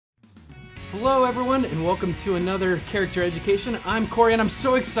Hello everyone and welcome to another Character Education. I'm Corey and I'm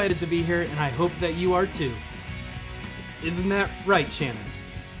so excited to be here and I hope that you are too. Isn't that right, Shannon?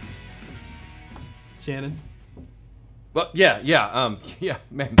 Shannon? Well, yeah,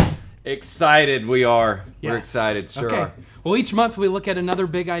 man. Excited we are. Yes. We're excited, sure Okay. are. Well, each month we look at another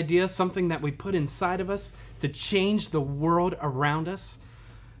big idea, something that we put inside of us to change the world around us.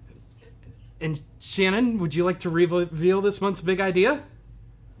 And Shannon, would you like to reveal this month's big idea?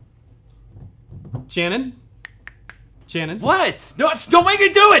 Shannon? Shannon? What? No, don't make me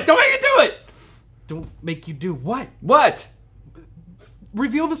do it! Don't make me do it! Don't make you do what? What?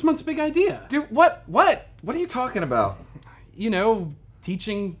 Reveal this month's big idea. Dude, what? What? What are you talking about? You know,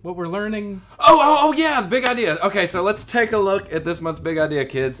 teaching what we're learning. Oh, yeah, the big idea. Okay, so let's take a look at this month's big idea,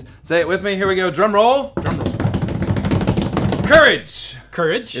 kids. Say it with me. Here we go. Drum roll. Drum roll. Courage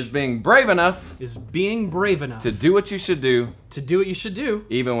Courage is being brave enough is being brave enough to do what you should do, to do what you should do,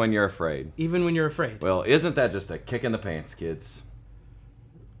 even when you're afraid. even when you're afraid. Well, isn't that just a kick in the pants, kids?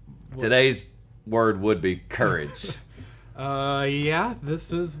 Today's word would be courage. Yeah,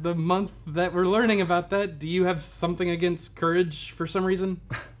 this is the month that we're learning about that. Do you have something against courage for some reason?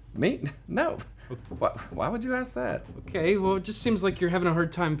 Me? No. Why would you ask that? Okay, well, it just seems like you're having a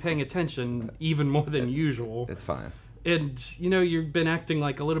hard time paying attention, even more than usual. It's fine. And, you know, you've been acting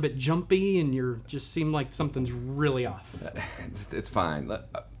like a little bit jumpy, and you just seem like something's really off. It's fine.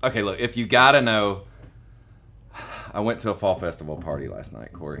 Okay, look, if you gotta know, I went to a fall festival party last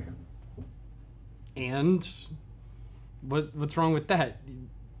night, Corey. And what's wrong with that?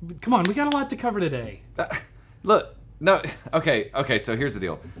 Come on, we got a lot to cover today. Look, no, okay, so here's the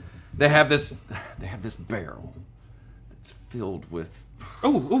deal. They have this barrel that's filled with...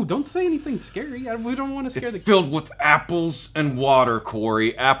 Oh, don't say anything scary. We don't want to scare It's the filled with apples and water,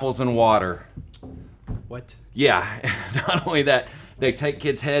 Corey. Apples and water. What? Yeah, not only that, they take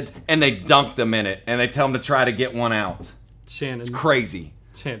kids' heads and they dunk them in it, and they tell them to try to get one out. Shannon. It's crazy.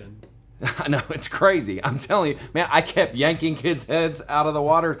 Shannon. I know, it's crazy. I'm telling you, man, I kept yanking kids' heads out of the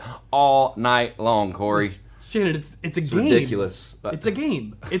water all night long, Corey. Shannon, it's a It's game. ridiculous. It's a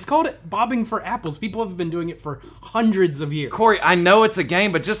game. It's called bobbing for apples. People have been doing it for hundreds of years. Corey, I know it's a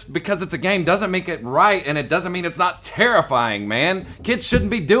game, but just because it's a game doesn't make it right, and it doesn't mean it's not terrifying, man. Kids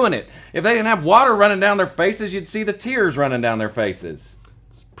shouldn't be doing it. If they didn't have water running down their faces, you'd see the tears running down their faces.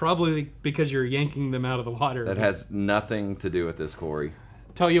 It's probably because you're yanking them out of the water. That has nothing to do with this, Corey.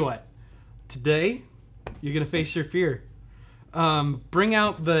 Tell you what. Today, you're going to face your fear. Bring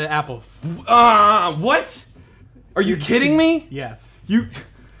out the apples. What? Are you kidding me? Yes. You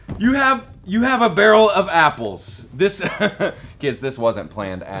have a barrel of apples. This kids, this wasn't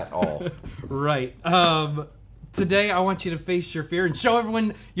planned at all. Right. Today, I want you to face your fear and show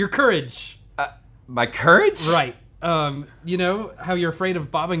everyone your courage. My courage? Right. You know how you're afraid of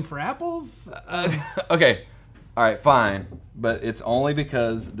bobbing for apples? Okay. All right, fine. But it's only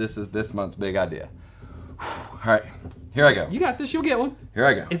because this is this month's big idea. All right. Here I go. You got this. You'll get one. Here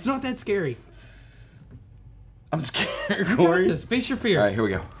I go. It's not that scary. I'm scared, You got Corey. this. Face your fear. All right, here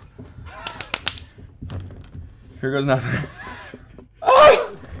we go. Here goes nothing.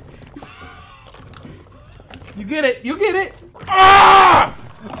 You get it. You get it.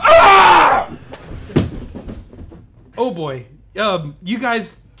 Oh boy. You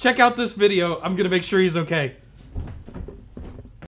guys check out this video. I'm gonna make sure he's okay.